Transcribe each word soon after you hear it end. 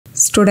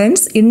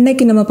Students,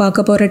 இன்னைக்கு நம்ம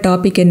பார்க்க போற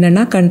டாபிக்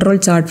என்னன்னா control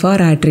chart for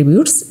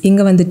attributes.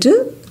 இங்க வந்துட்டு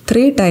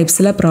 3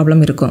 typesல problem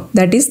இருக்கும்.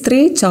 That is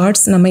 3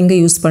 charts நம்ம இங்க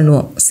யூஸ்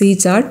பண்ணுவோம். C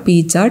chart, P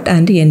chart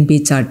and NP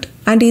chart.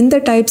 And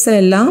இந்த types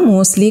எல்லாம்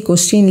mostly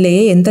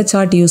questionலயே எந்த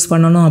chart யூஸ்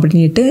பண்ணணும்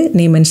அப்படினுட்டு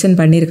நீ மென்ஷன்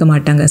பண்ணிருக்க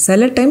மாட்டாங்க.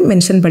 சில டைம்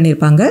மென்ஷன்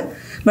பண்ணிருப்பாங்க.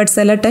 பட்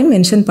சில டைம்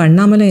மென்ஷன்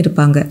பண்ணாமலும்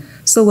இருப்பாங்க.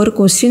 ஸோ ஒரு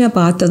கொஸ்டினை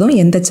பார்த்ததும்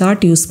எந்த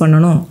சார்ட் யூஸ்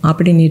பண்ணணும்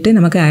அப்படின்ட்டு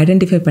நமக்கு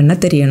ஐடென்டிஃபை பண்ண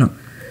தெரியணும்.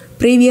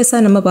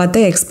 ப்ரீவியஸாக நம்ம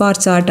பார்த்த X bar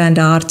chart and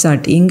R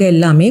chart இங்கே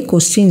எல்லாமே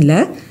கொஸ்டினில்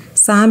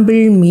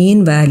சாம்பிள்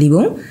மீன்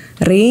வேல்யூவும்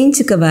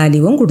ரேஞ்சுக்கு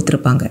வேல்யூவும்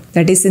கொடுத்துருப்பாங்க.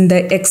 தட் இஸ் இந்த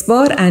X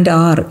bar அண்ட்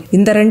R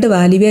இந்த ரெண்டு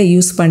வேல்யூவை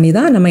யூஸ் பண்ணி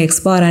தான் நம்ம X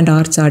bar அண்ட்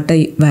R சார்ட்டை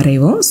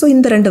வரைவோம். ஸோ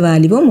இந்த ரெண்டு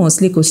வேல்யூவும்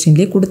மோஸ்ட்லி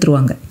கொஸ்டின்லேயே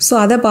கொடுத்துருவாங்க. ஸோ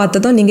அதை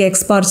பார்த்ததும் நீங்கள்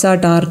X bar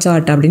chart R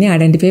chart அப்படின்னு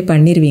ஐடென்டிஃபை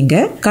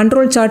பண்ணிடுவீங்க.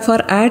 கண்ட்ரோல் சார்ட்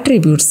ஃபார்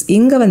ஆட்ரிபியூட்ஸ்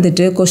இங்கே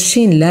வந்துட்டு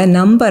கொஸ்டினில்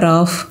number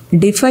of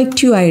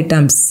defective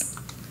items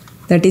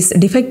that is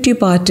defective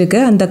பார்ட்டுக்கு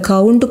அந்த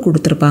கவுண்ட்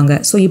கொடுத்துருப்பாங்க.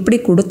 ஸோ இப்படி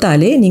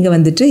கொடுத்தாலே நீங்கள்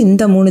வந்துட்டு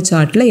இந்த 3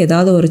 சார்ட்டில்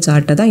ஏதாவது ஒரு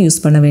சார்ட்டை தான் யூஸ்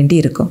பண்ண வேண்டி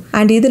இருக்கும்.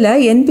 அண்ட் இதில்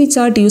என்பி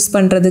சார்ட் யூஸ்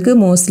பண்ணுறதுக்கு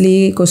மோஸ்ட்லி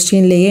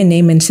கொஸ்டின்லேயே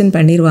நேம் மென்ஷன்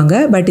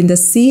பண்ணிடுவாங்க. பட் இந்த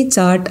C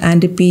chart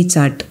and B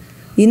chart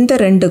இந்த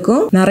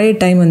ரெண்டுக்கும் நிறைய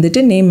டைம்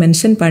வந்துட்டு நேம்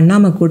மென்ஷன்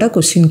பண்ணாமல் கூட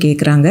கொஸ்டின்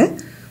கேட்குறாங்க.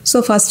 ஸோ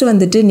ஃபஸ்ட்டு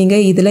வந்துட்டு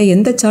நீங்கள் இதில்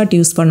எந்த சார்ட்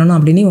யூஸ் பண்ணணும்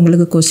அப்படின்னு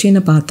உங்களுக்கு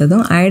கொஸ்டினை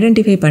பார்த்ததும்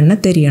ஐடென்டிஃபை பண்ண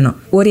தெரியணும்.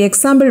 ஒரு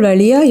எக்ஸாம்பிள்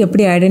வழியாக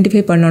எப்படி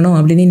ஐடென்டிஃபை பண்ணணும்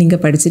அப்படின்னு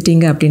நீங்கள்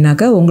படிச்சிட்டிங்க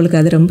அப்படின்னாக்கா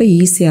உங்களுக்கு அது ரொம்ப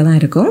ஈஸியாக தான்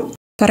இருக்கும்.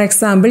 ஃபார்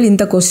எக்ஸாம்பிள்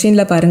இந்த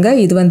கொஸ்டினில் பாருங்கள்,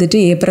 இது வந்துட்டு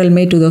ஏப்ரல்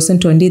மே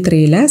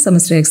 2023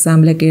 செமஸ்டர்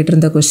எக்ஸாமில்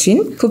கேட்டிருந்த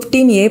கொஸ்டின்.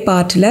 15A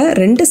பார்ட்டில்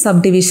 2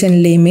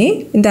 சப்டிவிஷன்லேயுமே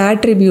இந்த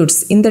ஆட்ரிபியூட்ஸ்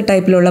இந்த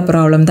டைப்பில் உள்ள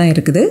ப்ராப்ளம் தான்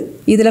இருக்குது.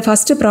 இதில்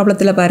ஃபஸ்ட்டு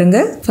ப்ராப்ளத்தில்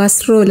பாருங்கள்,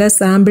 ஃபர்ஸ்ட் ரோவில்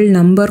சாம்பிள்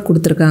நம்பர்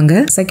கொடுத்துருக்காங்க,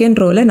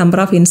 செகண்ட் ரோவில்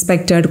நம்பர் ஆஃப்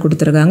இன்ஸ்பெக்டட்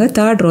கொடுத்துருக்காங்க,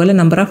 தேர்ட் ரோவில்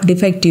நம்பர் ஆஃப்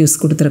டிஃபெக்டிவ்ஸ்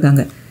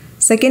கொடுத்துருக்காங்க.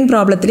 செகண்ட்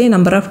ப்ராப்ளத்துலேயும்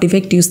நம்பர் ஆஃப்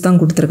டிஃபெக்டிவ்ஸ் தான்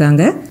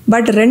கொடுத்துருக்காங்க.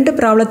 பட் 2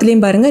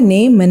 ப்ராப்ளத்துலேயும் பாருங்கள்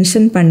நேம்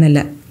மென்ஷன்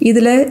பண்ணலை.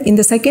 இதில்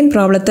இந்த செகண்ட்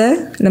ப்ராப்ளத்தை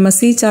நம்ம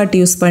சி சார்ட்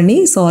யூஸ் பண்ணி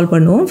சால்வ்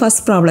பண்ணுவோம்.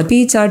 First problem B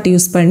chart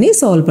use பண்ணி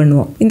சால்வ்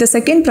பண்ணுவோம். இந்த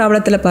செகண்ட்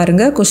ப்ராப்ளத்தில்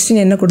பாருங்கள்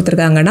கொஸ்டின் என்ன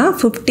கொடுத்துருக்காங்கன்னா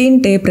 15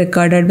 tape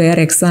recorded were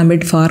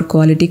examined for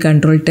quality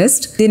control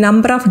test. The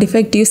number of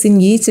defectives in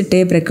each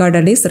tape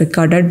recorded is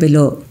recorded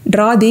below.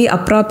 Draw the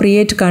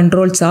appropriate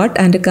control chart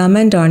and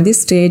comment on the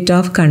state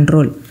of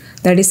control.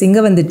 That is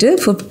இங்கே வந்துட்டு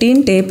 15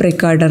 tape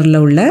ரெக்கார்டரில்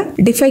உள்ள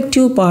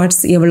defective parts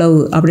எவ்வளவு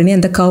அப்படின்னு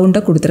அந்த கவுண்டை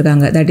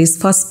கொடுத்துருக்காங்க. That is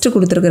first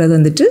கொடுத்துருக்கிறது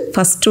வந்துட்டு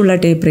first உள்ள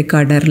டேப்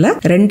ரெக்கார்டரில்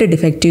 2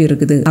 டிஃபெக்டிவ்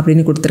இருக்குது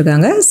அப்படின்னு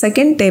கொடுத்துருக்காங்க.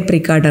 செகண்ட் டேப்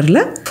ரெக்கார்டரில்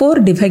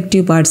 4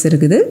 டிஃபெக்டிவ் பார்ட்ஸ்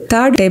இருக்குது.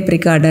 தேர்ட் டேப்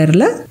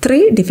ரெக்கார்டரில் 3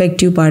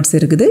 டிஃபெக்டிவ் பார்ட்ஸ்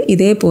இருக்குது.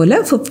 இதே போல்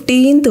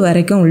 15th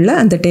வரைக்கும் உள்ள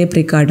அந்த டேப்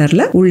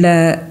ரெக்கார்டரில் உள்ள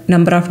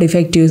நம்பர் ஆஃப்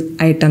டிஃபெக்டிவ்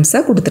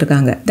ஐட்டம்ஸை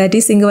கொடுத்துருக்காங்க. தட்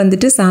இஸ் இங்கே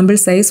வந்துட்டு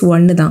சாம்பிள் சைஸ்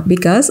 1 தான்.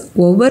 பிகாஸ்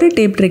ஒவ்வொரு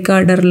டேப்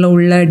ரெக்கார்டரில்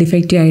உள்ள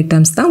டிஃபெக்டிவ்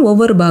ஐட்டம்ஸ் தான்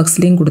ஒவ்வொரு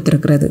பாக்ஸ்லையும்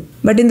கொடுத்துருக்கிறது.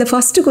 பட் இந்த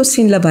ஃபர்ஸ்ட்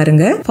கொஸ்டின்ல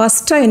பாருங்க,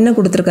 ஃபர்ஸ்டா என்ன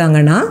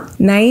கொடுத்துருக்காங்கன்னா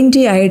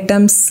 90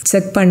 ஐட்டம்ஸ்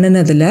செக்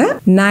பண்ணினதுல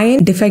 9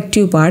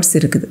 டிஃபெக்டிவ் பார்ட்ஸ்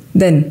இருக்குது.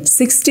 தென்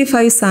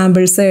 65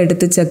 சாம்பிள்ஸை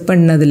எடுத்து செக்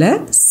பண்ணதுல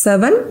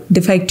 7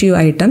 டிஃபெக்டிவ்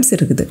ஐட்டம்ஸ்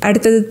இருக்குது.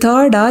 அடுத்தது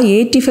தேர்டா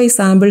 85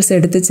 சாம்பிள்ஸ்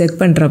எடுத்து செக்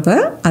பண்றப்ப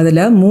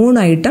அதுல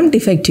 3 ஐட்டம்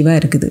டிஃபெக்டிவா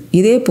இருக்குது.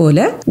 இதே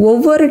போல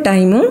ஒவ்வொரு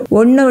டைமும்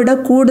ஒன்னை விட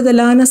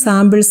கூடுதலான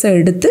சாம்பிள்ஸை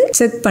எடுத்து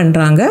செக்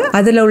பண்றாங்க.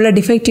 அதுல உள்ள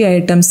டிஃபெக்டிவ்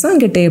ஐட்டம்ஸும்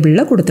இங்க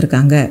டேபிள்ல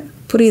கொடுத்துருக்காங்க.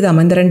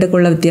 புரியுதாமா இந்த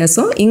ரெண்டுக்குள்ள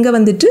வித்தியாசம்? இங்க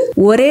வந்துட்டு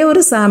ஒரே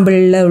ஒரு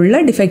சாம்பிள்ல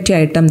உள்ள டிஃபெக்டிவ்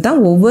ஐட்டம் தான்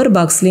ஒவ்வொரு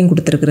பாக்ஸ்லயும்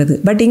கொடுத்துருக்கிறது.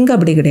 பட் இங்க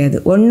அப்படி கிடையாது.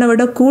 ஒன்னை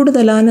விட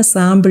கூடுதலான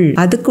சாம்பிள்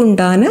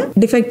அதுக்குண்டான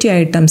டிஃபெக்டிவ்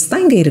ஐட்டம்ஸ்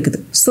தான் இங்க இருக்குது.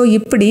 ஸோ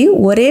இப்படி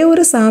ஒரே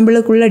ஒரு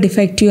சாம்பிளுக்குள்ள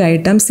டிஃபெக்டிவ்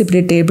ஐட்டம்ஸ்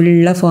இப்படி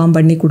டேபிள்ல ஃபார்ம்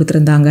பண்ணி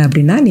கொடுத்துருந்தாங்க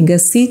அப்படின்னா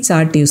நீங்க சி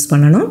சார்ட் யூஸ்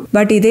பண்ணணும்.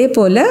 பட் இதே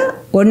போல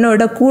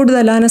ஒன்னோட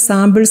கூடுதலான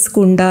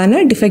சாம்பிள்ஸ்க்கு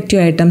உண்டான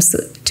டிஃபெக்டிவ் ஐட்டம்ஸ்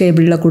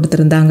டேபிள்ல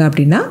கொடுத்துருந்தாங்க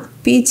அப்படின்னா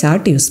பி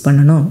சார்ட் யூஸ்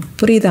பண்ணணும்.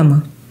 புரியுதாமா?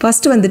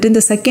 ஃபர்ஸ்ட் வந்துட்டு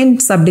இந்த செகண்ட்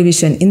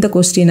சப்டிவிஷன் இந்த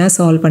கொஸ்டினை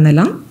சால்வ்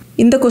பண்ணலாம்.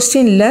 இந்த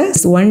கொஸ்டினில்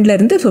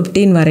 1லேருந்து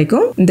 15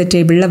 வரைக்கும் இந்த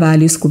டேபிளில்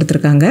வேல்யூஸ்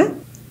கொடுத்துருக்காங்க.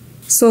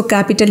 ஸோ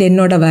கேபிட்டல்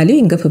என்னோட வேல்யூ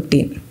இங்கே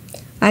 15.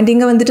 அண்ட்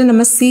இங்கே வந்துட்டு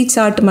நம்ம சி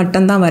சார்ட்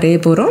மட்டும்தான் வரைய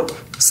போகிறோம்.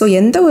 ஸோ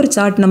எந்த ஒரு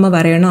சார்ட் நம்ம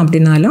வரையணும்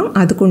அப்படின்னாலும்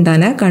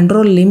அதுக்குண்டான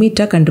கண்ட்ரோல்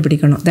லிமிட்டை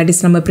கண்டுபிடிக்கணும். தட்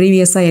இஸ் நம்ம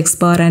ப்ரீவியஸாக X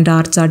bar and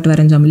R chart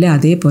வரைஞ்சோம் இல்லையா,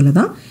 அதே போல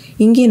தான்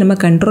இங்கேயும் நம்ம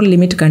கண்ட்ரோல்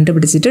லிமிட்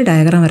கண்டுபிடிச்சிட்டு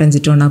டயக்ராம்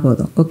வரைஞ்சிட்டோன்னா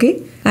போதும். ஓகே.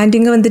 அண்ட்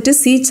இங்கே வந்துட்டு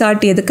சி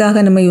சார்ட்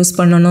எதுக்காக நம்ம யூஸ்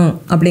பண்ணணும்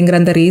அப்படிங்கிற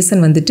அந்த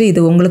ரீசன் வந்துட்டு இது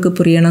உங்களுக்கு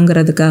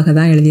புரியணுங்கிறதுக்காக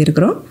தான்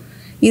எழுதியிருக்கிறோம்.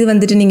 இது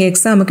வந்துட்டு நீங்கள்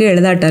எக்ஸாமுக்கு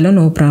எழுதாட்டாலும்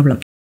நோ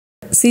ப்ராப்ளம்.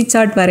 சி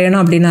சார்ட்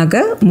வரையணும்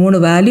அப்படின்னாக்க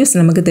 3 வேல்யூஸ்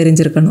நமக்கு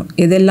தெரிஞ்சிருக்கணும்.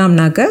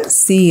 எதெல்லாம்னாக்க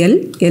சிஎல்,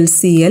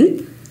 எல்சிஎல்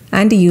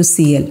அண்ட்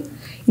யூசிஎல்.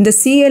 இந்த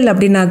சிஎல்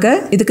அப்படின்னாக்க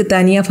இதுக்கு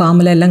தனியாக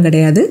ஃபார்முலா எல்லாம்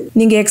கிடையாது.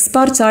 நீங்கள் X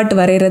bar சார்ட்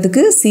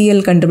வரைகிறதுக்கு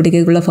சிஎல்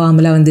கண்டுபிடிக்கக்குள்ள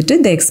ஃபார்முலா வந்துட்டு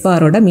இந்த X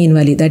பாரோட mean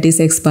value that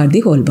is X bar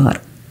the whole bar.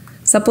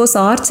 Suppose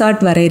R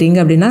chart வரைகிறீங்க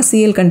அப்படின்னா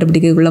சிஎல்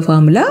கண்டுபிடிக்கக்குள்ள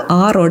ஃபார்முலா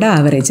ஆரோட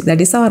ஆவரேஜ்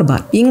தட் இஸ் ஆர்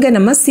பார். இங்கே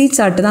நம்ம சி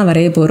சார்ட் தான்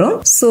வரைய போகிறோம்.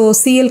 ஸோ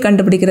சிஎல்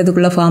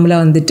கண்டுபிடிக்கிறதுக்குள்ள ஃபார்முலா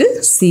வந்துட்டு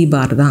சி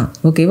பார் தான்.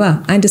 ஓகேவா?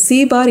 அண்ட் சி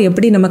பார்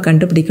எப்படி நம்ம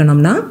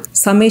கண்டுபிடிக்கணும்னா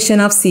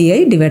summation of CI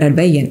divided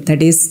by N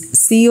that is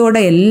சியோட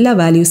எல்லா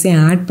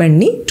வேல்யூஸையும் ஆட்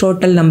பண்ணி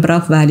டோட்டல் நம்பர்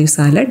ஆஃப்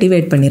வேல்யூஸால்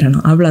டிவைட்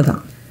பண்ணிடணும்.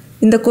 அவ்வளோதான்.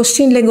 இந்த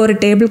கொஸ்டினில் இங்கே ஒரு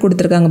டேபிள்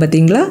கொடுத்துருக்காங்க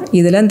பார்த்தீங்களா,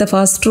 இதில் இந்த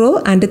ஃபர்ஸ்ட் ரோ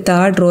அண்ட்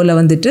தேர்ட் ரோவில்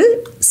வந்துட்டு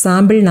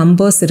சாம்பிள்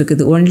நம்பர்ஸ்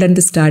இருக்குது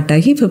 1லேருந்து ஸ்டார்ட்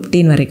ஆகி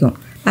 15 வரைக்கும்.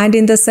 அண்ட்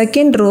இந்த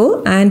second row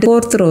and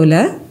fourth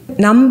ரோவில்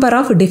number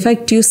of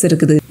defectives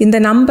இருக்குது. இந்த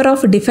நம்பர்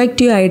ஆஃப்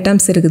டிஃபெக்டிவ்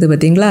ஐட்டம்ஸ் இருக்குது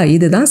பார்த்தீங்களா,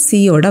 இதுதான்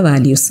சியோட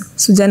வேல்யூஸ்.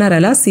 ஸோ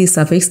ஜெனரலாக சி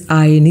சஃபிக்ஸ்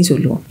ஐன்னு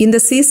சொல்லுவோம். இந்த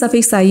சி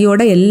சஃபிக்ஸ்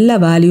ஐயோட எல்லா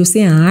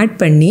வேல்யூஸையும் ஆட்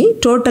பண்ணி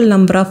டோட்டல்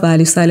நம்பர் ஆஃப்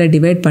வேல்யூஸால்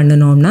டிவைட்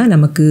பண்ணணும்னா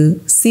நமக்கு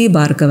சி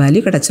பார்க்க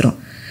வேல்யூ கிடச்சிரும்.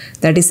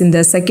 தட் இஸ் இந்த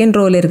செகண்ட்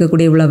ரோவில்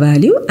இருக்கக்கூடிய இவ்வளோ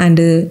வேல்யூ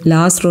அண்டு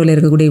லாஸ்ட் ரோவில்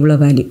இருக்கக்கூடிய இவ்வளோ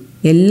வேல்யூ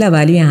எல்லா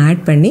வேல்யூயும்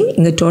ஆட் பண்ணி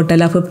இங்கே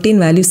டோட்டலாக 15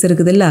 வேல்யூஸ்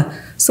இருக்குதுல்ல.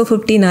 ஸோ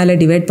 15ஆல்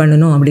டிவைட்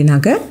பண்ணணும்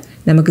அப்படின்னாக்க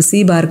நமக்கு சி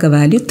பார்க்க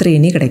வேல்யூ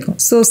 3ன்னு கிடைக்கும்.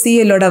 ஸோ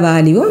சிஎல்லோட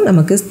வேல்யூவும்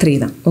நமக்கு 3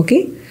 தான். ஓகே,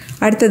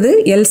 அடுத்தது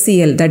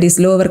எல்சிஎல் that is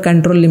lower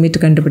control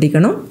limit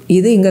கண்டுபிடிக்கணும்.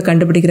 இது இங்கே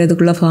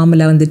கண்டுபிடிக்கிறதுக்குள்ள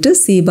ஃபார்முலா வந்துட்டு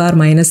C bar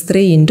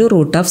 -3 into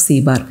root of C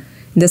bar.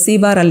 இந்த சி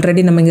பார்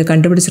ஆல்ரெடி நம்ம இங்கே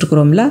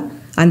கண்டுபிடிச்சிருக்கிறோம்ல,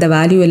 அந்த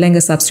வேல்யூ எல்லாம்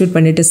இங்கே சப்ஸ்டியூட்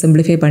பண்ணிவிட்டு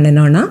சிம்பிளிஃபை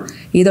பண்ணினோன்னா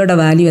இதோட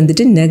வேல்யூ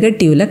வந்துட்டு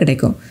நெகட்டிவில்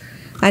கிடைக்கும்.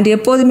 அண்ட்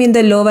எப்போதுமே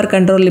இந்த லோவர்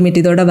கண்ட்ரோல் லிமிட்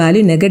இதோட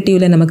வேல்யூ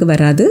நெகட்டிவில் நமக்கு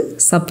வராது.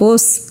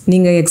 சப்போஸ்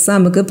நீங்கள்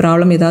எக்ஸாமுக்கு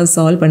ப்ராப்ளம் ஏதாவது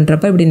சால்வ்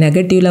பண்ணுறப்ப இப்படி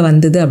நெகட்டிவில்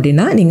வந்தது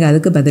அப்படின்னா நீங்கள்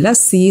அதுக்கு பதிலாக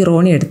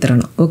 0ன்னு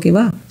எடுத்துடணும்.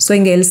 ஓகேவா? ஸோ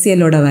இங்கே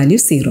எல்சிஎல்லோட வேல்யூ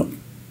 0.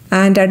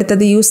 அண்ட்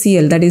அடுத்தது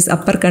UCL that is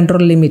upper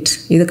control limit,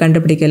 இது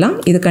கண்டுபிடிக்கலாம்.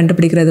 இது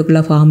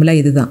கண்டுபிடிக்கிறதுக்குள்ள ஃபார்முலா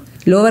இதுதான்.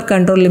 லோவர்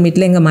கண்ட்ரோல்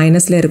லிமிட்டில் இங்கே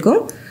மைனஸில்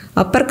இருக்கும்,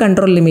 அப்பர்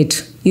கண்ட்ரோல் லிமிட்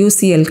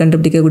யூசிஎல்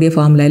கண்டுபிடிக்கக்கூடிய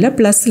ஃபார்முலாவில்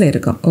ப்ளஸில்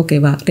இருக்கும்.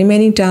 ஓகேவா?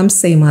 ரிமைனிங் டேர்ம்ஸ்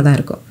சேமாக தான்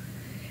இருக்கும்.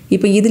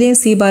 இப்போ இதுலேயும்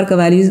சி பார்க்க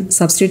வேல்யூ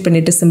சப்ஸ்டியூட்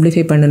பண்ணிவிட்டு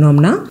சிம்பிளிஃபை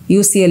பண்ணணும்னா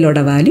யூசிஎல்லோட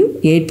வேல்யூ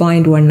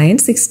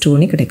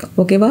 8.1962ன்னு கிடைக்கும்.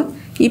 ஓகேவா?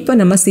 இப்போ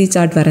நம்ம சி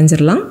சார்ட்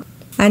வரைஞ்சிடலாம்.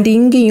 அண்ட்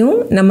இங்கேயும்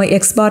நம்ம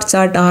X bar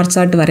chart R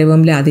chart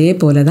வரைவோம்ல, அதே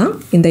போல தான்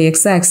இந்த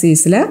எக்ஸ்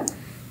ஆக்சிஸில்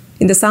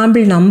இந்த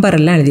சாம்பிள் நம்பர்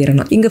எல்லாம்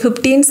எழுதிடணும். இங்கே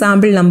 15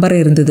 சாம்பிள் நம்பர்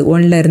இருந்தது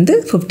 1லேருந்து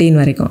 15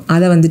 வரைக்கும்,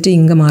 அதை வந்துட்டு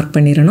இங்கே மார்க்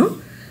பண்ணிடணும்.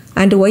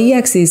 அண்ட் ஒய்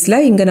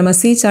ஆக்சிஸில் இங்கே நம்ம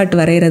சி சார்ட்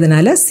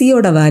வரைகிறதுனால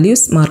சியோட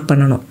வேல்யூஸ் மார்க்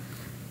பண்ணணும்.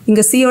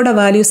 இங்கே சியோட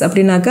வேல்யூஸ்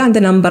அப்படின்னாக்கா அந்த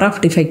நம்பர்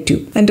ஆஃப் டிஃபெக்டிவ்.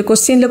 அண்ட்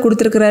கொஸ்டினில்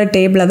கொடுத்துருக்கிற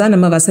டேபிளை தான்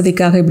நம்ம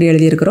வசதிக்காக இப்படி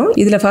எழுதியிருக்கிறோம்.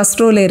 இதில்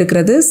ஃபர்ஸ்ட் ரோவில்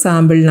இருக்கிறது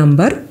சாம்பிள்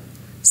நம்பர்,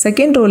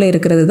 செகண்ட் ரோவில்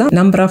இருக்கிறது தான்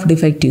நம்பர் ஆஃப்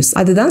டிஃபெக்டிவ்ஸ்,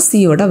 அதுதான்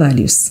சியோட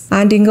வேல்யூஸ்.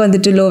 அண்ட் இங்கே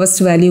வந்துட்டு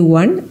lowest value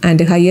 1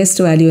 and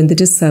highest value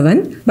வந்துட்டு 7.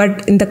 பட்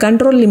இந்த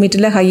கண்ட்ரோல்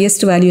லிமிட்டில்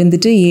ஹையஸ்ட் வேல்யூ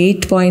வந்துட்டு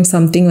 8 பாயிண்ட்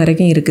சம்திங்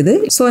வரைக்கும் இருக்குது.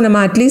 ஸோ நம்ம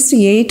அட்லீஸ்ட்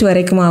 8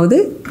 வரைக்குமாவது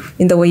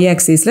இந்த ஒய்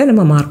ஆக்சிஸில்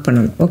நம்ம மார்க்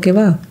பண்ணணும்.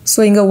 ஓகேவா? ஸோ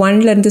இங்கே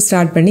 1லேருந்து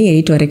ஸ்டார்ட் பண்ணி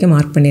 8 வரைக்கும்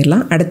மார்க்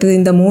பண்ணிடலாம். அடுத்தது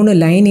இந்த 3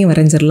 லைனையும்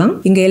வரைஞ்சிடலாம்.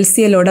 இங்கே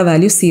எல்சிஎல்லோட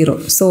வேல்யூ 0.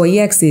 ஸோ ஒய்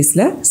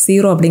ஆக்சிஸில்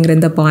 0 அப்படிங்கிற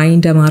இந்த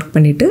பாயிண்ட்டை மார்க்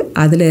பண்ணிவிட்டு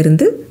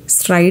அதிலிருந்து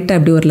ஸ்ட்ரைட்டாக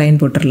அப்படி ஒரு லைன்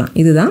போட்டுடலாம்.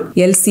 இதுதான்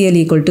எல்சிஎல்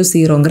equal to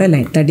 0ங்கிற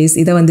line. That is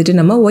இதை வந்துட்டு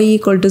நம்ம ஒய்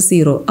ஈக்குவல் டு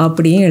 0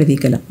 அப்படியும்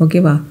எழுதிக்கலாம்.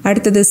 ஓகேவா?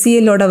 அடுத்தது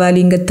சிஎல்லோட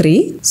வேல்யூ இங்கே 3.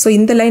 ஸோ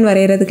இந்த லைன்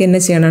வரைகிறதுக்கு என்ன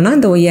செய்யணும்னா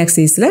இந்த ஒய்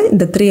ஆக்சிஸில்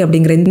இந்த 3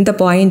 அப்படிங்கிற இந்த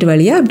பாயிண்ட்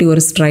வழியாக அப்படி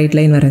ஒரு ஸ்ட்ரைட்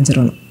லைன்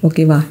வரைஞ்சிடணும்.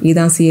 ஓகேவா?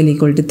 இதுதான் CL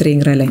equal to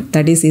 3ங்கிற line.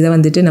 That is இதை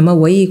வந்துட்டு நம்ம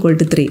ஒய் ஈக்குவல்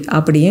டு 3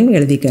 அப்படியும்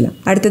எழுதிக்கலாம்.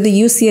 அடுத்தது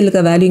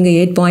யூசிஎலுக்கு வேல்யூ இங்கே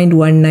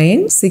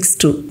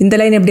 8.1962. இந்த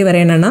லைன் எப்படி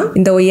வரையணும்னா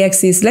இந்த ஒய்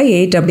ஆக்சிஸில்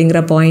 8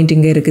 அப்படிங்கிற பாயிண்ட்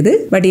இங்கே இருக்குது.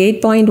 பட்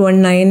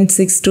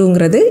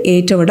 8.1962ங்கிறது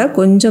 8 விட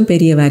கொஞ்சம்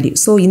பெரிய வேல்யூ.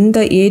 ஸோ இந்த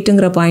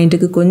 8ங்கிற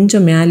பாயிண்ட்டுக்கு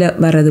கொஞ்சம் மேலே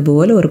வர்றது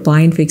போல் ஒரு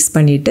பாயிண்ட் ஃபிக்ஸ்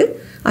பண்ணிவிட்டு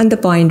அந்த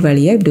பாயிண்ட்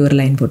வழியாக இப்படி ஒரு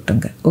லைன்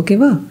போட்டுருங்க.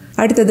 ஓகேவா?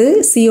 அடுத்தது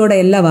சியோட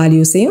எல்லா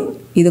வேல்யூஸையும்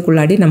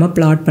இதுக்குள்ளாடி நம்ம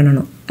பிளாட்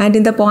பண்ணணும். அண்ட்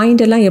இந்த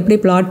பாயிண்ட் எல்லாம் எப்படி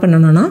பிளாட்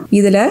பண்ணணும்னா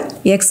இதில்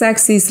எக்ஸ்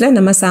ஆக்சிஸில்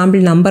நம்ம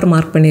சாம்பிள் நம்பர்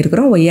மார்க்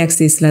பண்ணியிருக்கிறோம், ஒய்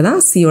ஆக்சிஸில்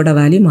தான் சியோட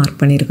வேல்யூ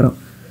மார்க் பண்ணியிருக்கிறோம்.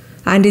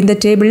 அண்ட் இந்த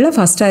டேபிளில்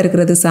ஃபஸ்ட்டாக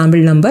இருக்கிறது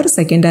சாம்பிள் நம்பர்,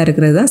 செகண்டாக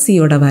இருக்கிறது தான்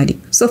சியோட வேல்யூ.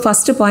 ஸோ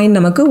ஃபஸ்ட்டு பாயிண்ட்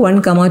நமக்கு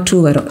 1,2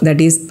 வரும்.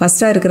 தட் இஸ்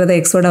ஃபஸ்ட்டாக இருக்கிறத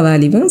எக்ஸோட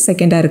வேல்யூவும்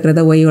செகண்டாக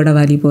இருக்கிறத ஒய்யோட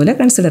வேல்யூ போல்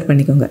கன்சிடர்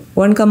பண்ணிக்கோங்க.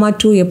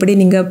 1,2 எப்படி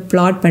நீங்கள்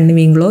பிளாட்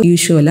பண்ணுவீங்களோ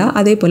யூஸ்வலாக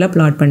அதே போல்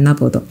பிளாட் பண்ணால்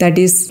போதும். தட்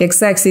இஸ்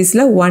எக்ஸ்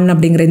ஆக்சிஸில் 1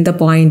 அப்படிங்கிற இந்த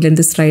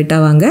பாயிண்ட்லேருந்து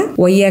ஸ்ட்ரைட்டாக வாங்க,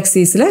 ஒய்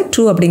ஆக்சிஸில்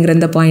 2 அப்படிங்கிற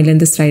இந்த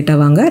பாயிண்ட்லேருந்து ஸ்ட்ரைட்டாக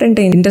வாங்க.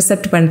 ரெண்டு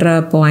இன்டர்செப்ட் பண்ணுற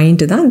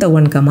பாயிண்ட் தான் இந்த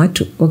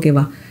 1,2.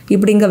 ஓகேவா?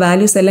 இப்படி இங்கே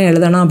வேல்யூஸ் எல்லாம்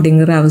எழுதணும்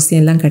அப்படிங்கிற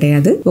அவசியம் எல்லாம்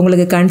கிடையாது.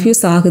 உங்களுக்கு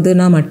கன்ஃபியூஸ்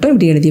ஆகுதுன்னா மட்டும்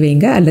இப்படி எழுதி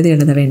வைங்க, அல்லது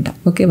எழுத வேண்டாம்.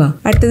 ஓகேவா?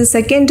 அடுத்தது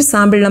செகண்ட்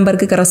சாம்பிள்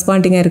நம்பருக்கு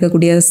கரஸ்பாண்டிங்காக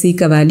இருக்கக்கூடிய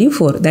சீக்க வேல்யூ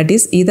 4. தட்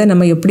இஸ் இதை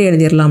நம்ம எப்படி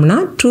எழுதிடலாம்னா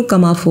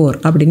 2,4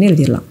 அப்படின்னு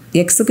எழுதிடலாம்.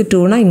 எக்ஸுக்கு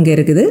 2னா இங்கே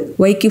இருக்குது,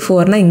 ஒய்க்கு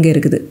 4னா இங்கே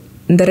இருக்குது.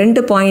 இந்த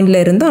ரெண்டு பாயிண்ட்ல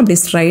இருந்தும் அப்படி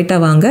ஸ்ட்ரைட்டாக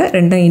வாங்க,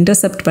 ரெண்டும்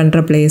இன்டர்செப்ட் பண்ணுற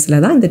பிளேஸில்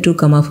தான் இந்த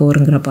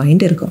 2,4ங்கிற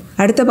பாயிண்ட் இருக்கும்.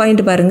 அடுத்த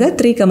பாயிண்ட் பாருங்க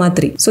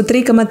 3,3. ஸோ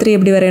 3,3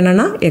 எப்படி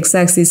வரையணும்னா எக்ஸ்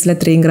ஆக்சிஸில்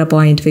 3ங்கிற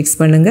பாயிண்ட் ஃபிக்ஸ்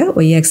பண்ணுங்க,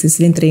 ஒய்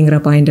ஆக்சிஸ்லையும் 3ங்கிற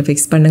பாயிண்ட்டை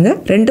ஃபிக்ஸ் பண்ணுங்க.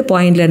 ரெண்டு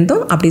பாயிண்ட்ல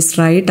இருந்தும் அப்படி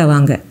ஸ்ட்ரைட்டாக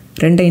வாங்க,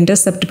 ரெண்டை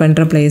இன்டர்செப்ட்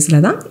பண்ணுற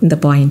பிளேஸில் தான் இந்த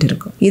பாயிண்ட்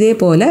இருக்கும். இதே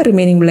போல்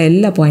ரிமைனிங் உள்ள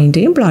எல்லா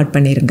பாயிண்ட்டையும் பிளாட்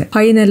பண்ணிடுங்க.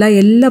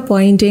 ஃபைனலாக எல்லா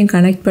பாயிண்ட்டையும்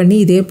கனெக்ட் பண்ணி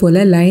இதே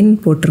போல் லைன்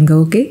போட்டுருங்க.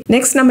 ஓகே,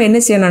 நெக்ஸ்ட் நம்ம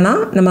என்ன செய்யணும்னா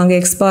நம்ம அங்கே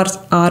எக்ஸ் பார்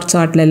ஆர்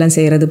சார்ட்ல எல்லாம்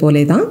செய்கிறது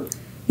போலே தான்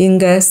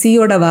இங்கே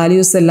சியோட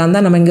வேல்யூஸ் எல்லாம்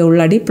தான் நம்ம இங்கே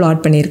உள்ளாடி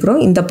பிளாட் பண்ணியிருக்கிறோம்.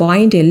 இந்த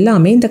பாயிண்ட்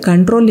எல்லாமே இந்த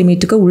கண்ட்ரோல்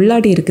லிமிட்டுக்கு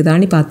உள்ளாடி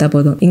இருக்குதான்னு பார்த்தா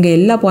போதும். இங்கே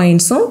எல்லா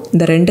பாயிண்ட்ஸும்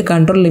இந்த ரெண்டு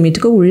கண்ட்ரோல்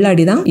லிமிட்டுக்கு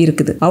உள்ளாடி தான்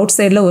இருக்குது, அவுட்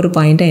சைடில் ஒரு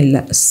பாயிண்ட்டும்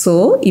இல்லை. ஸோ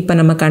இப்போ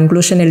நம்ம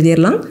கன்க்ளூஷன்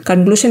எழுதிடலாம்.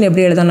 கன்க்ளூஷன்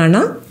எப்படி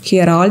எழுதணும்னா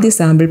here all the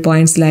sample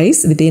points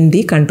lies within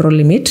the control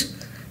limit,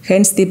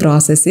 hence the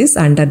process is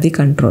under the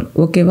control.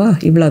 ஓகேவா?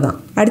 இவ்வளோதான்.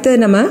 அடுத்தது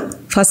நம்ம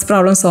ஃபர்ஸ்ட்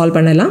ப்ராப்ளம் சால்வ்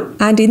பண்ணலாம்.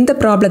 அண்ட் இந்த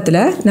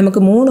ப்ராப்ளத்தில்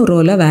நமக்கு 3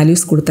 ரோவில்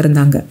வேல்யூஸ்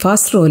கொடுத்துருந்தாங்க.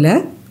 ஃபர்ஸ்ட் ரோவில்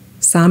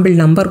சாம்பிள்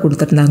நம்பர்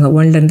கொடுத்துருந்தாங்க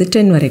 1லேருந்து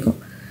 10 வரைக்கும்.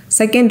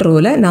 செகண்ட்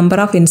ரோவில்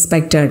நம்பர் ஆஃப்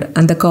இன்ஸ்பெக்டட்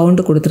அந்த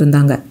கவுண்ட்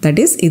கொடுத்துருந்தாங்க. தட்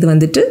இஸ் இது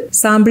வந்துட்டு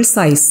sample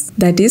size.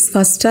 That is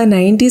ஃபர்ஸ்ட்டாக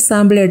 90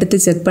 sample எடுத்து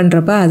செக்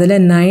பண்ணுறப்ப அதில்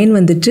 9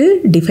 வந்துட்டு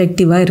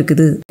டிஃபெக்டிவாக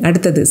இருக்குது.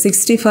 அடுத்தது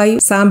 65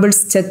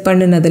 சாம்பிள்ஸ் செக்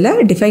பண்ணினதில்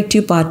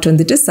டிஃபெக்டிவ் பார்ட்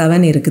வந்துட்டு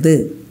 7 இருக்குது.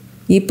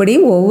 இப்படி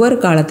ஒவ்வொரு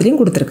காலத்திலையும்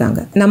கொடுத்துருக்காங்க.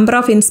 நம்பர்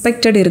ஆஃப்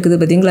இன்ஸ்பெக்டட் இருக்குது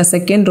பார்த்தீங்களா,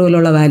 செகண்ட்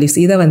ரோலோட வேல்யூஸ்.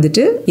 இதை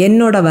வந்துட்டு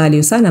என்னோட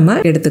வேல்யூஸாக நம்ம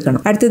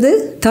எடுத்துக்கணும். அடுத்தது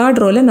third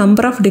ரோவில்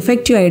number of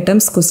defective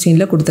items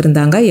கொஸ்டினில்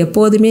கொடுத்துருந்தாங்க.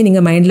 எப்போதுமே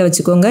நீங்கள் மைண்டில்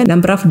வச்சுக்கோங்க,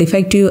 நம்பர் ஆஃப்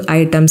டிஃபெக்டிவ்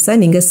ஐட்டம்ஸை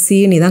நீங்கள்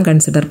சின்னு தான்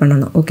கன்சிடர்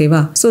பண்ணணும்.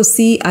 ஓகேவா? ஸோ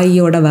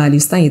சிஐயோட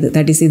வேல்யூஸ் தான் இது.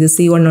 தட் இஸ் இது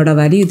C1ஓட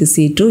வேல்யூ, இது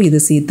C2,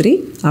 இது C3,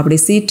 அப்படி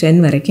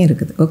C10 வரைக்கும்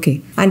இருக்குது. ஓகே.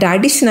 அண்ட்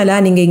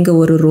அடிஷ்னலாக நீங்கள் இங்கே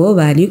ஒரு ரோ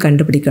வேல்யூ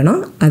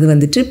கண்டுபிடிக்கணும். அது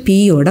வந்துட்டு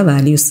Pயோட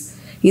வேல்யூஸ்.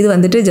 இது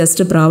வந்துட்டு ஜஸ்ட்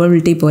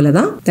ப்ராபபிலிட்டி போல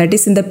தான். தட்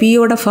இஸ் இந்த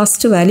Pயோட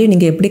ஃபர்ஸ்ட் வேல்யூ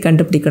நீங்கள் எப்படி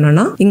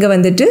கண்டுபிடிக்கணும்னா, இங்கே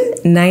வந்துட்டு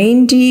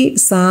 90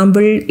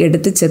 சாம்பிள்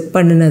எடுத்து செக்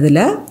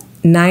பண்ணினதில்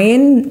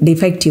 9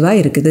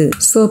 டிஃபெக்டிவாக இருக்குது.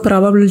 ஸோ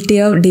ப்ராபபிலிட்டி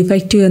ஆஃப்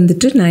டிஃபெக்டிவ்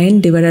வந்துட்டு 9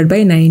 டிவைடட்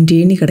பை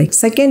 90 கிடைக்கும்.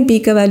 செகண்ட்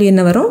Pக்கு வேல்யூ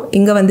என்ன வரும்?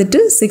 இங்கே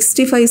வந்துட்டு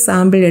 65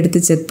 சாம்பிள்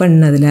எடுத்து செக்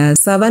பண்ணதில்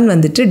 7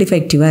 வந்துட்டு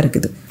டிஃபெக்டிவாக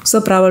இருக்குது.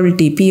 ஸோ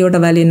ப்ராபபிலிட்டி Pயோட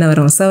வேல்யூ என்ன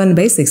வரும்?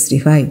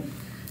 7/65.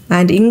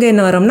 அண்ட் இங்கே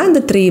என்ன வரோம்னா இந்த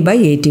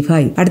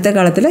 3/85. அடுத்த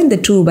காலத்தில் இந்த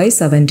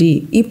 2/70.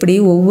 இப்படி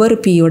ஒவ்வொரு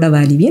Pயோட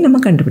வேல்யூவையும் நம்ம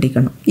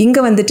கண்டுபிடிக்கணும்.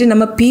 இங்கே வந்துட்டு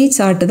நம்ம P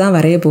சார்ட்டு தான்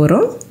வரைய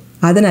போகிறோம்.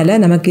 அதனால்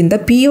நமக்கு இந்த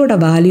Pயோட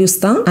வேல்யூஸ்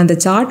தான் அந்த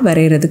சார்ட்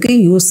வரைகிறதுக்கு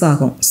யூஸ்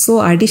ஆகும். ஸோ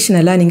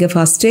அடிஷ்னலாக நீங்கள்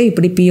ஃபஸ்ட்டே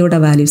இப்படி Pயோட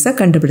வேல்யூஸை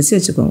கண்டுபிடிச்சி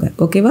வச்சுக்கோங்க.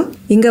 ஓகேவா?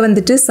 இங்கே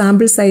வந்துட்டு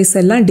சாம்பிள் சைஸ்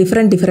எல்லாம்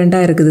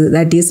டிஃப்ரெண்ட்டாக இருக்குது.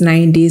 தட் இஸ்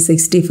 90,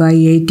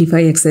 65,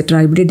 85 எக்ஸெட்ரா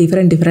இப்படி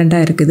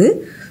டிஃப்ரெண்ட்டாக இருக்குது.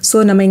 ஸோ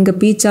நம்ம இங்கே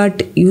P சார்ட்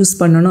யூஸ்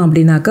பண்ணணும்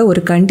அப்படின்னாக்க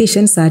ஒரு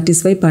கண்டிஷன்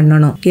சாட்டிஸ்ஃபை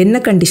பண்ணணும்.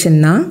 என்ன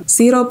கண்டிஷன்னா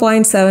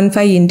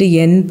 0.75 into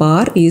n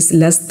bar is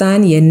less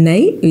than ni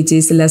which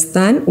is less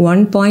than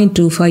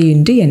 1.25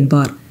 into n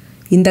bar.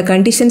 இந்த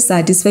கண்டிஷன்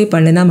சாட்டிஸ்ஃபை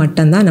பண்ணினா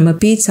மட்டும்தான் நம்ம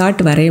P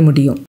சார்ட் வரைய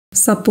முடியும்.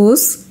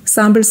 சப்போஸ்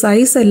சாம்பிள்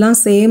சைஸ் எல்லாம்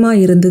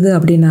சேமாக இருந்தது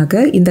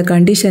அப்படின்னாக்க இந்த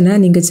கண்டிஷனை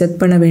நீங்கள் செக்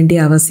பண்ண வேண்டிய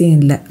அவசியம்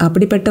இல்லை.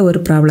 அப்படிப்பட்ட ஒரு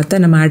ப்ராப்ளத்தை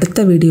நம்ம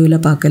அடுத்த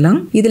வீடியோவில் பார்க்கலாம்.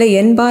 இதில்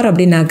n பார்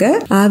அப்படின்னாக்க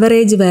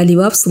average value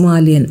of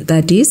small n,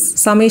 that is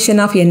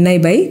summation of ni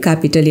by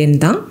capital N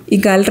தான்.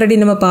 இங்கே ஆல்ரெடி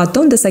நம்ம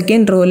பார்த்தோம், இந்த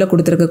செகண்ட் ரோவில்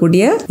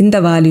கொடுத்துருக்கக்கூடிய இந்த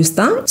வேல்யூஸ்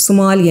தான்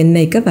small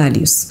niக்கு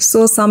values.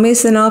 So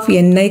summation of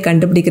ni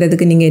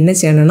கண்டுபிடிக்கிறதுக்கு நீங்கள் என்ன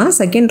செய்யணும்னா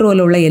செகண்ட்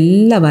ரோவில் உள்ள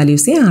எல்லா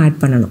வேல்யூஸையும் ஆட்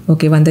பண்ணணும்.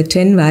 ஓகேவா? அந்த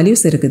 10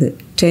 வேல்யூஸ் இருக்குது.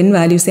 10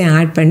 வேல்யூஸையும்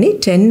ஆட் பண்ணி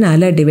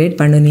 10ஆல் டிவைட்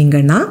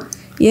பண்ணுனீங்கன்னா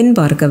n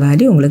பார்க்க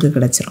வேல்யூ உங்களுக்கு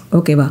கிடச்சிரும்.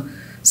 ஓகேவா?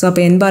 ஸோ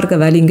அப்போ n பார்க்க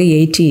வேல்யூ இங்கே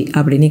 80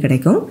 அப்படின்னு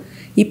கிடைக்கும்.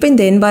 இப்போ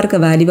இந்த n பார்க்க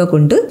வேல்யூவை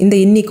கொண்டு இந்த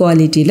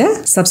இன்இக்வாலிட்டியில்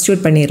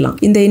சப்ஸ்டியூட் பண்ணிடலாம்.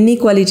 இந்த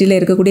இன்இக்வாலிட்டியில்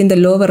இருக்கக்கூடிய இந்த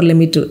லோவர்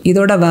லிமிட்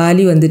இதோட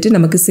வேல்யூ வந்துட்டு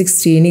நமக்கு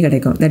 16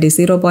 கிடைக்கும். தட் இஸ்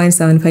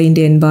 0.75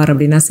 into n பார்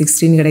அப்படின்னா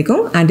 16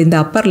 கிடைக்கும். அண்ட் இந்த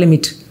அப்பர்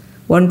லிமிட்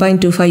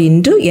 1.25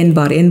 into n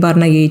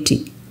பார்னா 80.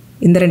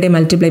 இந்த ரெண்டையும்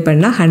மல்டிப்ளை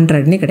பண்ணால்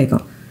 100ன்னு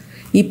கிடைக்கும்.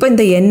 இப்போ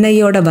இந்த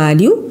niயோட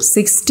வேல்யூ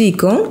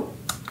 60க்கும்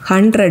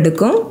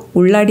 100க்கும்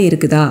உள்ளாடி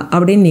இருக்குதா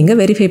அப்படின்னு நீங்கள்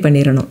வெரிஃபை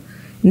பண்ணிடணும்.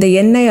 இந்த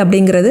ni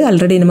அப்படிங்கிறது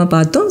ஆல்ரெடி நம்ம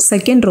பார்த்தோம்,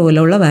 செகண்ட் ரோவில்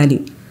உள்ள வேல்யூ.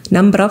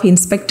 நம்பர் ஆஃப்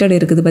இன்ஸ்பெக்டட்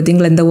இருக்குது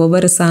பார்த்தீங்களா, இந்த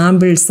ஒவ்வொரு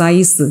சாம்பிள்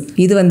சைஸ்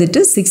இது வந்துட்டு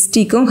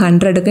 60க்கும்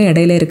 100க்கும்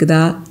இடையில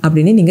இருக்குதா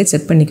அப்படின்னு நீங்கள்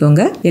செக்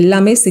பண்ணிக்கோங்க.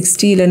 எல்லாமே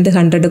 60லேருந்து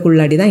 100க்கு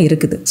உள்ளாடி தான்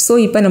இருக்குது. ஸோ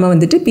இப்போ நம்ம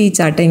வந்துட்டு P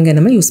சார்ட்டை இங்கே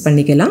நம்ம யூஸ்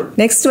பண்ணிக்கலாம்.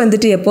 நெக்ஸ்ட்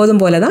வந்துட்டு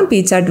எப்போதும் போல தான்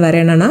P சார்ட்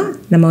வரையணும்னா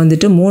நம்ம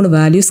வந்துட்டு 3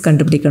 வேல்யூஸ்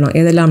கண்டுபிடிக்கணும்.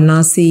 எதெல்லாம்னா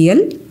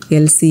CL,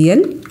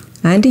 LCL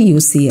and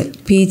UCL.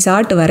 P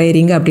chart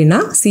வரைகிறீங்க அப்படின்னா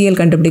CL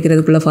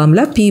கண்டுபிடிக்கிறதுக்குள்ள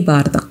ஃபார்முலா P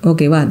பார் தான்.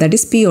 ஓகேவா? That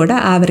is Pயோட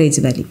average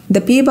value.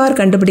 இந்த P பார்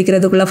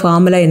கண்டுபிடிக்கிறதுக்குள்ள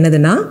ஃபார்முலா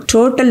என்னதுன்னா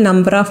total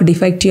number of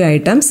defective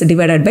items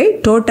divided by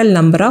total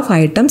number of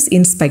items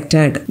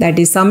inspected.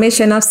 That is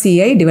summation of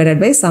CI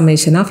divided by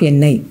summation of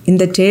ni.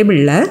 இந்த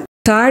டேபிளில்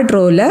third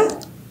ரோவில்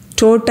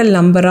total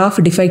number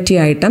of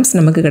defective items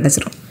நமக்கு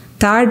கிடச்சிரும்.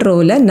 Third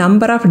ரோவில்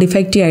number of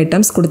defective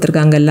items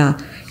கொடுத்துருக்காங்கல்ல,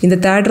 இந்த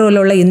third ரோவில்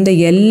உள்ள இந்த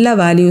எல்லா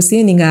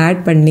வேல்யூஸையும் நீங்கள்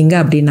add பண்ணீங்க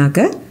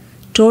அப்படின்னாக்க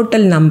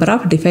total number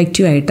of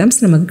defective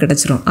items நமக்கு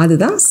கிடச்சிரும்.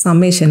 அதுதான்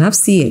summation of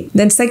CI.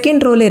 Then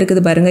second ரோவில்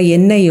இருக்குது பாருங்கள்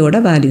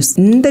niயோட வேல்யூஸ்.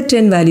 இந்த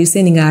 10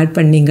 வேல்யூஸை நீங்கள் ஆட்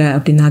பண்ணீங்க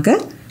அப்படின்னாக்க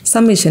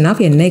சமேஷன்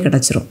ஆஃப் ni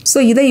கிடச்சிரும். ஸோ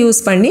இதை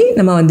யூஸ் பண்ணி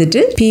நம்ம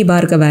வந்துட்டு P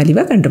பார்க்க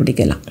வேல்யூவை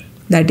கண்டுபிடிக்கலாம்.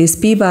 That is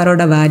P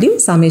பாரோட value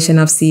summation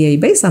of CI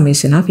by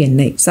summation of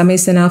ni.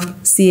 Summation of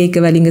CIக்கு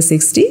value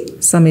 60,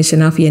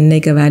 summation of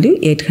niக்கு value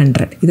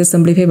 800. இதை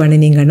சிம்பிளிஃபை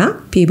பண்ணினீங்கன்னா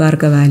P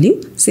பார்க்க வேல்யூ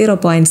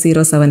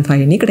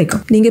 0.075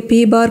 கிடைக்கும். நீங்கள்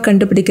P பார்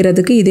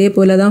கண்டுபிடிக்கிறதுக்கு இதே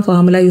போல தான்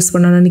ஃபார்முலா யூஸ்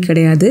பண்ணணும்னு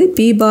கிடையாது.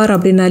 P பார்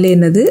அப்படின்னாலே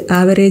என்னது?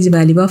 ஆவரேஜ்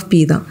வேல்யூ ஆஃப்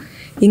P தான்.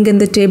 இங்கே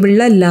இந்த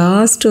டேபிளில்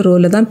லாஸ்ட்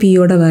ரோவில் தான்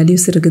Pயோட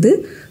வேல்யூஸ் இருக்குது.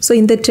 ஸோ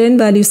இந்த 10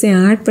 வேல்யூஸை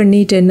ஆட் பண்ணி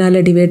 10ஆல்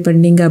டிவைட்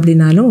பண்ணிங்க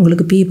அப்படின்னாலும்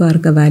உங்களுக்கு P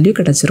பார்க்க வேல்யூ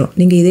கிடச்சிரும்.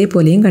 நீங்கள் இதே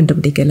போலையும்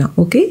கண்டுபிடிக்கலாம்.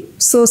 ஓகே,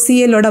 ஸோ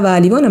CLோட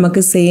வேல்யூவும்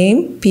நமக்கு சேம்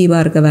P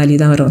பார்க்க வேல்யூ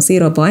தான் வரும்,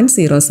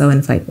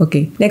 0.075.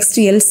 ஓகே, நெக்ஸ்ட்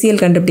LCL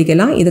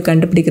கண்டுபிடிக்கலாம். இது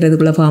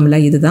கண்டுபிடிக்கிறதுக்குள்ள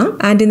ஃபார்முலா இதுதான்.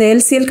 அண்ட் இந்த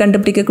LCL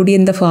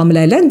கண்டுபிடிக்கக்கூடிய இந்த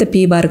ஃபார்முலாவில் இந்த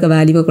P பார்க்க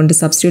வேல்யூவை கொண்டு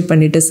சப்ஸ்டியூட்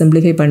பண்ணிவிட்டு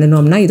சிம்பிளிஃபை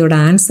பண்ணணும்னா இதோட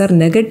ஆன்சர்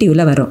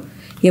நெகட்டிவில் வரும்.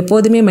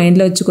 எப்போதுமே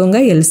மைண்டில் வச்சுக்கோங்க,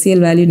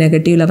 எல்சிஎல் வேல்யூ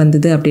நெகட்டிவில்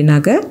வந்தது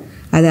அப்படின்னாக்க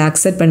அதை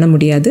அக்செப்ட் பண்ண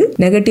முடியாது.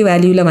 நெகட்டிவ்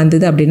வேல்யூவில்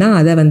வந்தது அப்படின்னா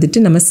அதை வந்துட்டு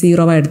நம்ம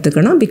 0வாக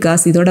எடுத்துக்கணும்.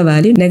 பிகாஸ் இதோட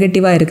வேல்யூ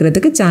நெகட்டிவாக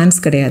இருக்கிறதுக்கு சான்ஸ்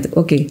கிடையாது.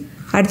 ஓகே,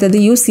 அடுத்தது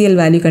யூசிஎல்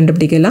வேல்யூ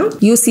கண்டுபிடிக்கலாம்.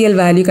 யூசிஎல்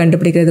வேல்யூ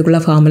கண்டுபிடிக்கிறதுக்குள்ள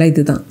ஃபார்முலா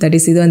இதுதான். தட்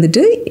இஸ் இது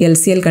வந்துட்டு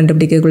எல்சிஎல்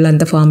கண்டுபிடிக்கிறதுக்குள்ள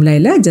அந்த ஃபார்முலா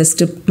இல்லை,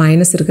 ஜஸ்ட்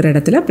மைனஸ் இருக்கிற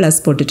இடத்துல ப்ளஸ்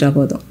போட்டுட்டா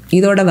போதும்.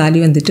 இதோட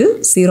வேல்யூ வந்துட்டு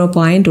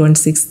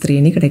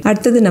 0.163 கிடைக்கும்.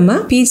 அடுத்தது நம்ம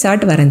பி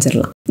சார்ட்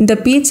வரைஞ்சிடலாம். இந்த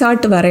பி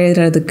சார்ட்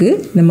வரைகிறதுக்கு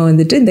நம்ம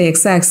வந்துட்டு இந்த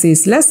எக்ஸ்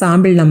ஆக்சிஸில்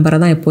சாம்பிள் நம்பரை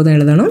தான் எப்போதும்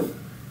எழுதணும்.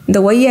 இந்த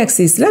ஒய்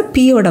ஆக்சிஸில்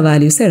பியோட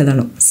வேல்யூஸ்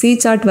எழுதணும். சி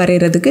சார்ட்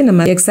வரைகிறதுக்கு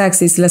நம்ம எக்ஸ்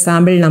ஆக்சிஸில்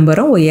சாம்பிள்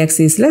நம்பரும் ஒய்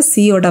ஆக்சிஸில்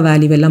சியோட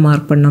வேல்யூ எல்லாம்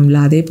மார்க் பண்ணோம்ல,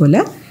 அதே போல்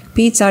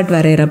பி சார்ட்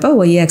வரைகிறப்ப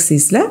ஒய்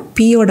ஆக்சிஸில்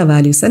பியோட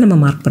வேல்யூஸை நம்ம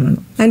மார்க்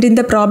பண்ணணும். அண்ட்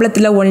இந்த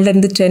ப்ராப்ளத்தில்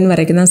 1லேருந்து 10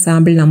 வரைக்கும் தான்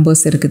சாம்பிள்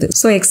நம்பர்ஸ் இருக்குது.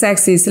 ஸோ எக்ஸ்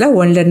ஆக்சிஸில்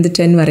 1லேருந்து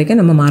 10 வரைக்கும்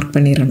நம்ம மார்க்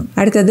பண்ணிடணும்.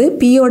 அடுத்தது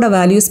பியோட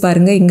வேல்யூஸ்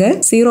பாருங்கள், இங்கே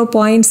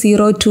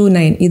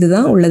 0.029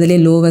 இதுதான் உள்ளதுலேயே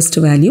lowest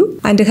value.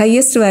 And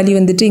highest value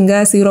வந்துட்டு இங்கே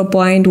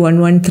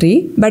 0.113.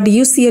 பட்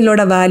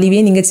யூசிஎல்லோட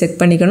வேல்யூவே நீங்கள்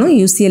செக் பண்ணிக்கணும்.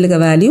 யூசிஎலுக்கு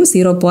வேல்யூ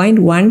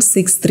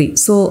 0.163.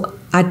 ஸோ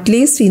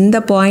அட்லீஸ்ட் இந்த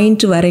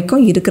பாயிண்ட்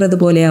வரைக்கும் இருக்கிறது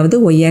போலையாவது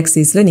ஒய்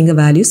ஆக்சிஸில் நீங்கள்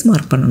வேல்யூஸ்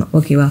மார்க் பண்ணணும்.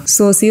 ஓகேவா?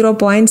 ஸோ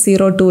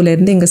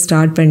 0.02லேருந்து இங்கே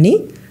ஸ்டார்ட் பண்ணி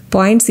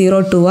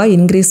 0.02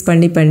 இன்க்ரீஸ்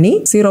பண்ணி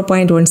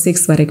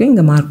 0.16 வரைக்கும்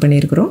இங்கே மார்க்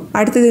பண்ணியிருக்கிறோம்.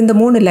 அடுத்தது இந்த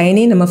 3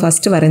 லைனையும் நம்ம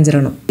ஃபஸ்ட்டு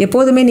வரைஞ்சிடணும்.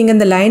 எப்போதுமே நீங்கள்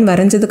இந்த லைன்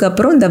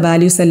வரைஞ்சதுக்கப்புறம் இந்த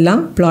வேல்யூஸ்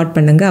எல்லாம் பிளாட்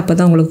பண்ணுங்கள். அப்போ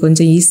தான் உங்களுக்கு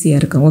கொஞ்சம்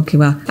ஈஸியாக இருக்கும்.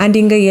 ஓகேவா? அண்ட்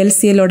இங்கே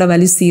எல்சிஎலோட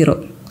வேல்யூ 0.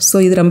 ஸோ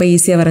இது ரொம்ப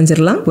ஈஸியாக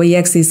வரைஞ்சிடலாம். ஒய்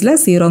ஆக்சிஸில்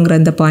 0ங்கிற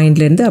இந்த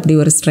பாயிண்ட்லேருந்து அப்படி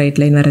ஒரு ஸ்ட்ரைட்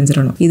லைன்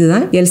வரைஞ்சிடணும்.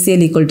 இதுதான்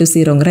எல்சிஎல் ஈக்குவல் டு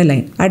 0ங்கிற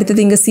லைன்.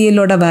 அடுத்தது இங்கே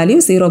சிஎல்லோட வேல்யூ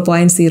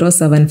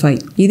 0.075.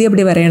 இது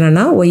எப்படி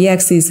வரையணும்னா ஒய்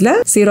ஆக்சிஸில்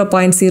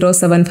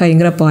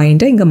 0.075ங்கிற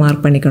பாயிண்ட்டை இங்கே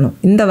மார்க் பண்ணிக்கணும்.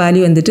 இந்த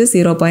வேல்யூ வந்துட்டு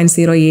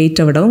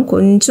 0.08 விடவும்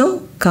கொஞ்சம்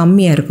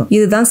கம்மியாக இருக்கும்.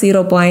 இதுதான்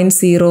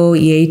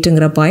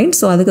 0.08ங்கிற பாயிண்ட்.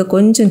 ஸோ அதுக்கு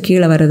கொஞ்சம்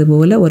கீழே வரது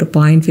போல் ஒரு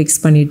பாயிண்ட் ஃபிக்ஸ்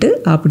பண்ணிவிட்டு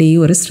அப்படியே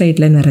ஒரு ஸ்ட்ரைட்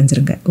லைன்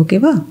வரைஞ்சிருங்க.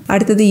 ஓகேவா?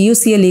 அடுத்தது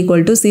யூசிஎல்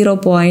ஈக்குவல் டு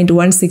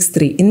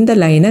 0.163 இந்த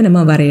லைனை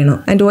நம்ம வரையணும்.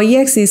 அண்ட் ஒய்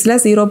ஆக்சிஸில்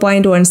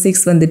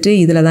 0.16 வந்துட்டு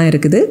இதில் தான்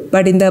இருக்குது.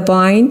 பட் இந்த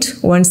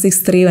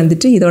 0.163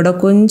 வந்துட்டு இதோட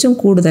கொஞ்சம்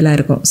கூடுதலாக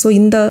இருக்கும். ஸோ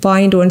இந்த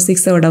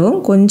 0.16 விடவும்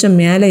கொஞ்சம்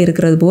மேலே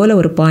இருக்கிறது போல்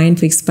ஒரு பாயிண்ட்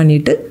ஃபிக்ஸ்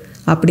பண்ணிவிட்டு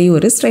அப்படியே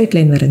ஒரு ஸ்ட்ரைட்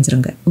லைன்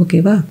வரைஞ்சிருங்க.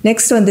 ஓகேவா?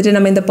 நெக்ஸ்ட் வந்துட்டு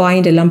நம்ம இந்த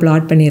பாயிண்ட் எல்லாம்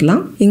பிளாட்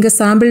பண்ணிடலாம். இங்கே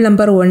சாம்பிள்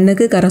நம்பர்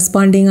 1க்கு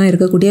கரஸ்பாண்டிங்காக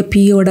இருக்கக்கூடிய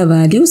பியோட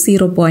வேல்யூ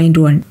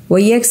 0.1.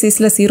 ஒய்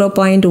ஆக்சிஸில்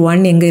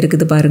 0.1 எங்கே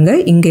இருக்குது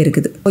பாருங்கள், இங்கே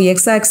இருக்குது.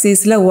 எக்ஸ்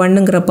ஆக்சிஸில்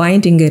 1ங்கிற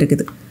பாயிண்ட் இங்கே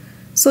இருக்குது.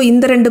 ஸோ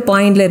இந்த 2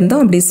 பாயிண்ட்ல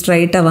இருந்தும் அப்படி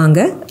ஸ்ட்ரைட்டாக வாங்க,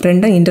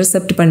 ரெண்டும்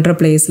இன்டர்செப்ட் பண்ணுற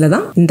பிளேஸில்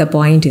தான் இந்த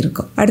பாயிண்ட்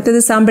இருக்கும். அடுத்தது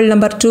சாம்பிள்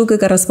நம்பர் 2க்கு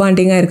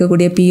கரஸ்பாண்டிங்காக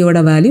இருக்கக்கூடிய பியோட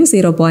வேல்யூ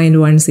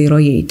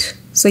 0.108.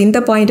 ஸோ இந்த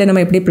பாயிண்ட்டை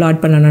நம்ம எப்படி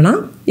பிளாட் பண்ணணும்னா,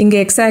 இங்கே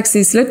எக்ஸ்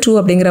ஆக்சிஸில் 2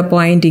 அப்படிங்கிற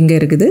பாயிண்ட் இங்கே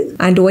இருக்குது.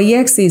 அண்ட் ஒய்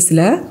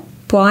ஆக்சிஸில்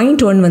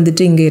 0.1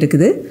 வந்துட்டு இங்கே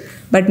இருக்குது.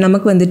 பட்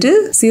நமக்கு வந்துட்டு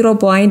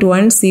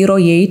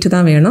 0.108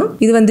 தான் வேணும்.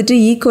 இது வந்துட்டு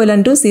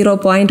ஈக்குவலன் டு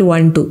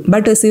 0.12.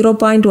 பட்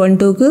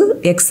 0.12க்கு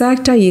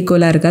எக்ஸாக்டாக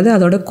ஈக்குவலாக இருக்காது,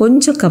 அதோட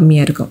கொஞ்சம்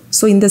கம்மியாக இருக்கும்.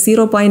 ஸோ இந்த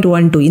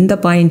 0.12 இந்த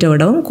பாயிண்ட்டை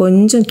விடவும்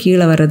கொஞ்சம்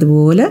கீழே வர்றது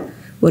போல்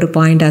ஒரு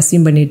பாயிண்ட்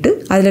அசியூம் பண்ணிவிட்டு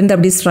அதுலேருந்து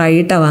அப்படி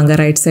ஸ்ட்ரைட்டாக வாங்க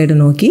ரைட் சைடு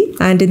நோக்கி.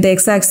 அண்ட் இந்த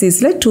எக்ஸ்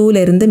ஆக்சிஸில்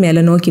 2லேருந்து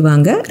மேலே நோக்கி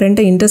வாங்க.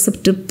 ரெண்டை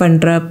இன்டர்செப்ட்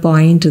பண்ணுற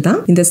பாயிண்ட் தான்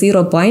இந்த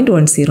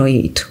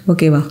 0.108.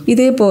 ஓகேவா?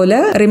 இதே போல்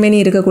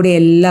ரிமைனிங் இருக்கக்கூடிய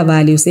எல்லா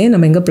வேல்யூஸையும்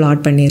நம்ம இங்கே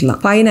பிளாட் பண்ணிடலாம்.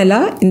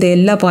 ஃபைனலாக இந்த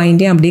எல்லா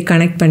பாயிண்ட்டையும் அப்படியே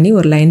கனெக்ட் பண்ணி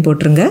ஒரு லைன்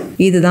போட்டுருங்க.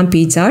 இதுதான்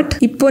பி சார்ட்.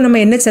 இப்போ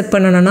நம்ம என்ன செக்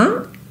பண்ணணும்னா,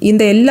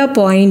 இந்த எல்லா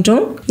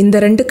பாயிண்ட்டும் இந்த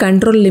 2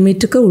 கண்ட்ரோல்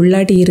லிமிட்டுக்கு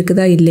உள்ளாட்டி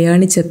இருக்குதா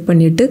இல்லையான்னு செக்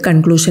பண்ணிட்டு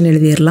கன்க்ளூஷன்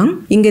எழுதிடலாம்.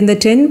 இங்கே இந்த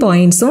 10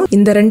 பாயிண்ட்ஸும்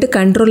இந்த 2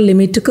 கண்ட்ரோல்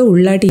லிமிட்டுக்கு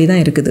உள்ளாட்டி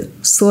தான் இருக்குது.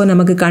 ஸோ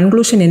நமக்கு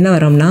கன்க்ளூஷன் என்ன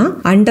வரும்னா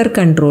அண்டர்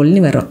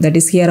கண்ட்ரோல்னு வரும். That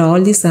is here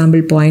all the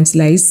sample points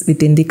lies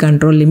with in the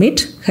control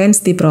limit,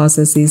 hence the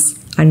process is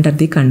under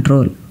the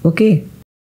control. Okay.